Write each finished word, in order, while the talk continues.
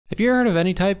Have you ever heard of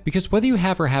Anytype? Because whether you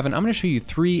have or haven't, I'm gonna show you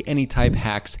 3 Anytype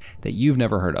hacks that you've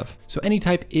never heard of. So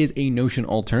Anytype is a Notion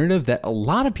alternative that a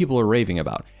lot of people are raving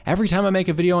about. Every time I make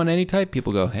a video on Anytype,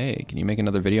 people go, hey, can you make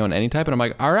another video on Anytype? And I'm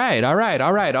like, all right,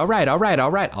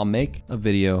 I'll make a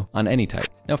video on Anytype.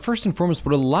 Now, first and foremost,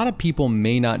 what a lot of people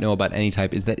may not know about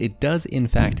Anytype is that it does in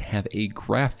fact have a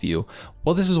graph view.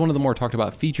 While this is one of the more talked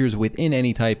about features within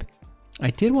Anytype, I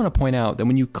did want to point out that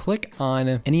when you click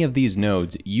on any of these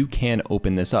nodes, you can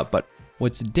open this up, but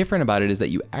what's different about it is that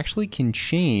you actually can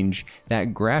change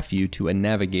that graph view to a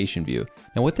navigation view.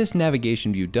 Now what this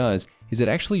navigation view does is it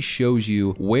actually shows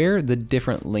you where the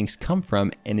different links come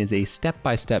from and is a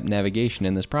step-by-step navigation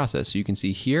in this process. So you can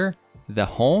see here, the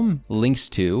home links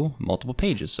to multiple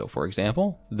pages. So for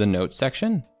example, the notes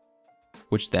section,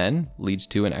 which then leads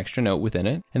to an extra note within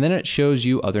it. And then it shows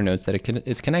you other notes that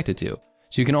it's connected to.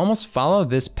 So you can almost follow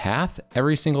this path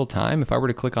every single time. If I were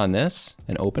to click on this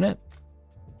and open it,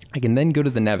 I can then go to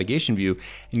the navigation view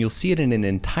and you'll see it in an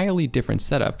entirely different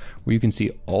setup where you can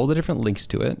see all the different links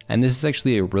to it. And this is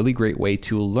actually a really great way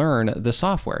to learn the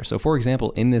software. So for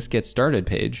example, in this Get Started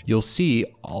page, you'll see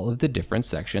all of the different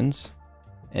sections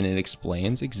and it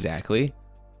explains exactly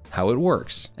how it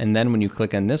works. And then when you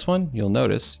click on this one, you'll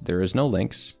notice there is no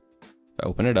links. If I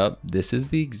open it up, this is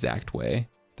the exact way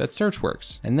that search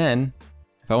works. And then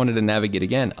if I wanted to navigate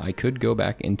again, I could go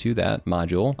back into that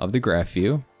module of the graph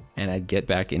view and I'd get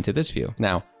back into this view.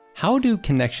 Now, how do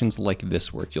connections like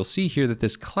this work? You'll see here that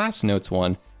this class notes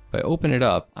one, if I open it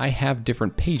up, I have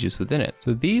different pages within it.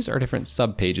 So these are different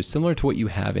sub pages similar to what you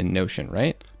have in Notion,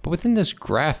 right? But within this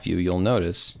graph view, you'll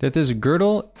notice that this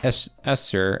girdle,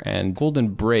 Esther, and golden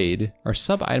braid are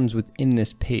sub items within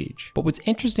this page. But what's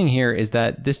interesting here is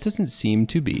that this doesn't seem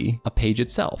to be a page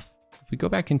itself. If we go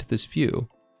back into this view,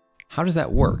 how does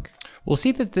that work? We'll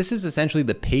see that this is essentially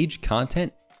the page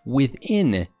content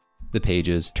within the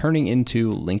pages turning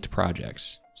into linked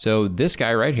projects. So this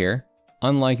guy right here,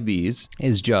 unlike these,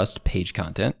 is just page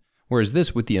content, whereas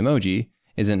this with the emoji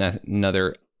is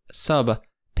another sub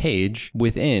page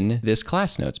within this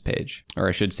class notes page, or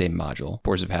I should say module,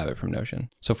 force of habit from Notion.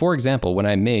 So for example, when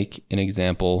I make an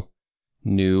example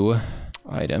new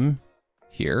item,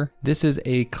 here, this is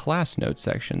a class notes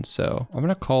section. So I'm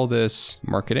gonna call this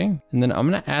marketing, and then I'm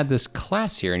gonna add this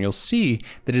class here, and you'll see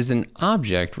that it is an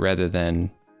object rather than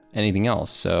anything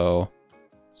else. So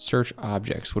search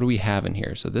objects, what do we have in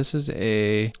here? So this is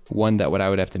a one that I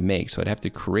would have to make. So I'd have to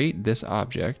create this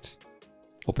object,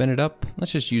 open it up.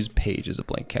 Let's just use page as a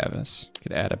blank canvas.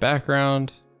 Could add a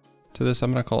background to this.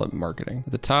 I'm gonna call it marketing.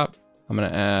 At the top, I'm gonna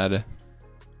add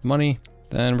money.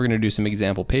 Then we're gonna do some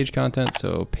example page content.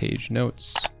 So page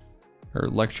notes or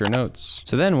lecture notes.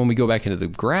 So then when we go back into the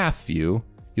graph view,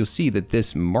 you'll see that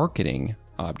this marketing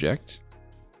object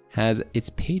has its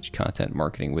page content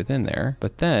marketing within there.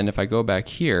 But then if I go back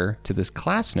here to this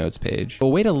class notes page, a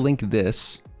way to link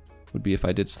this would be if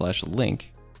I did /link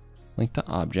to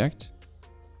object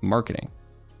marketing.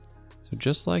 So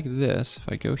just like this,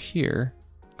 if I go here,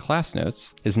 class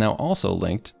notes is now also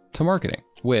linked to marketing,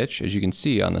 which as you can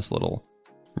see on this little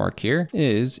mark here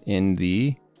is in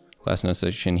the class notes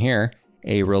section here,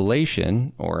 a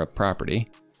relation or a property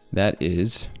that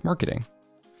is marketing.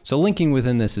 So linking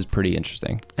within this is pretty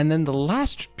interesting. And then the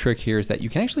last trick here is that you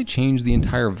can actually change the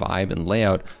entire vibe and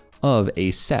layout of a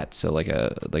set. So like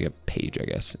a page, I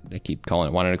guess. I keep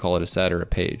wanting to call it a set or a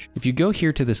page. If you go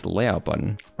here to this layout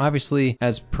button, obviously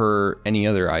as per any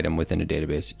other item within a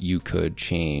database, you could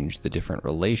change the different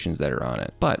relations that are on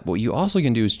it. But what you also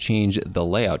can do is change the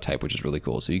layout type, which is really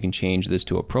cool. So you can change this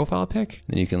to a profile pic,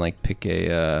 then you can like pick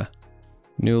a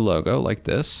new logo like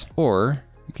this, or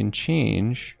you can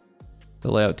change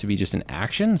the layout to be just an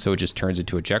action, so it just turns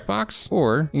into a checkbox,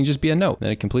 or it can just be a note,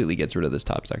 then it completely gets rid of this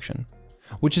top section.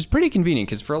 Which is pretty convenient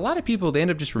because for a lot of people, they end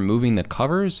up just removing the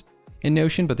covers in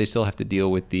Notion, but they still have to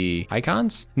deal with the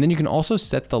icons. And then you can also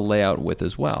set the layout width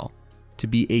as well to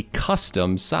be a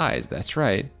custom size. That's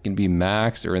right, it can be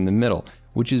max or in the middle,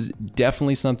 which is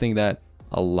definitely something that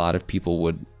a lot of people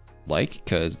would like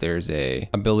because there's a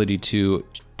ability to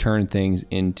turn things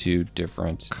into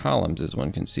different columns as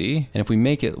one can see. And if we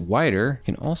make it wider, we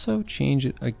can also change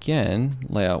it again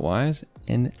layout wise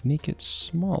and make it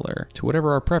smaller to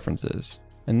whatever our preference is.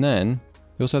 And then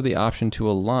you also have the option to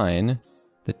align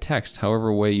the text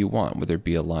however way you want, whether it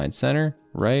be aligned center,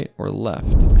 right, or left.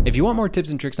 If you want more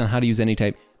tips and tricks on how to use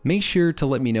Anytype, make sure to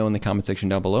let me know in the comment section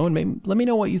down below and let me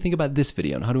know what you think about this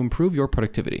video and how to improve your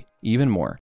productivity even more.